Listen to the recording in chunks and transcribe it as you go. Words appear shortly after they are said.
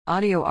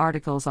Audio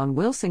articles on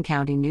Wilson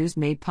County News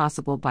made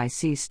possible by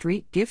C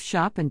Street Gift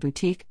Shop and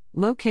Boutique,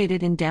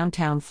 located in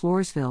downtown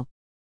Floresville.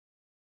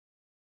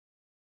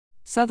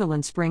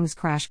 Sutherland Springs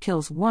crash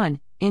kills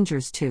 1,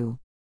 injures 2.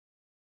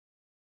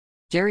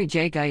 Jerry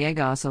J.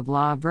 Gallegos of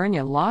La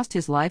Vernia lost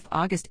his life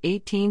August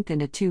 18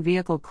 in a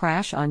two-vehicle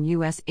crash on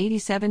US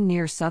 87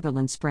 near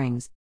Sutherland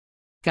Springs.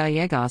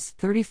 Gallegos,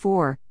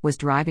 34, was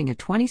driving a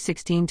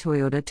 2016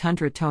 Toyota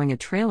Tundra towing a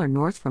trailer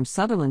north from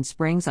Sutherland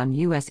Springs on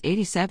US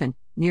 87,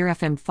 near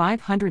FM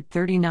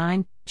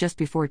 539, just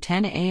before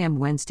 10 a.m.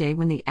 Wednesday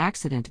when the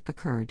accident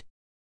occurred.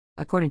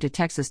 According to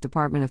Texas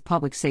Department of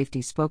Public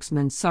Safety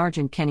spokesman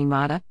Sergeant Kenny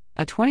Mata,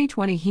 a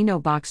 2020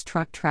 Hino box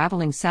truck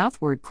traveling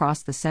southward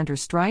crossed the center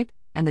stripe,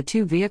 and the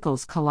two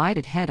vehicles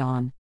collided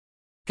head-on.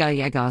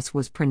 Gallegos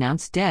was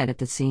pronounced dead at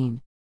the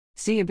scene.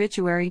 See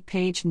obituary,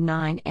 page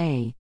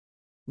 9a.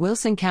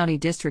 Wilson County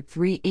District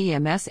 3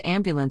 EMS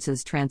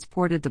ambulances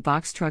transported the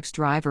box truck's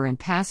driver and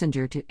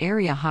passenger to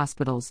area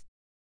hospitals.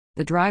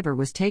 The driver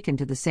was taken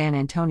to the San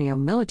Antonio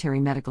Military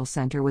Medical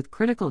Center with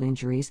critical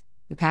injuries.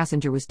 The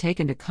passenger was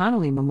taken to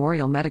Connolly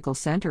Memorial Medical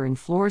Center in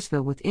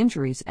Floresville with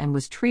injuries and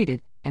was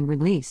treated and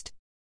released.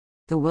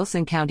 The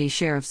Wilson County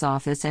Sheriff's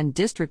Office and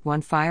District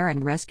 1 Fire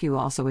and Rescue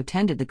also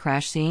attended the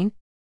crash scene.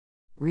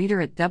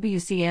 Reader at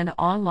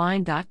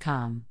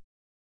WCNonline.com.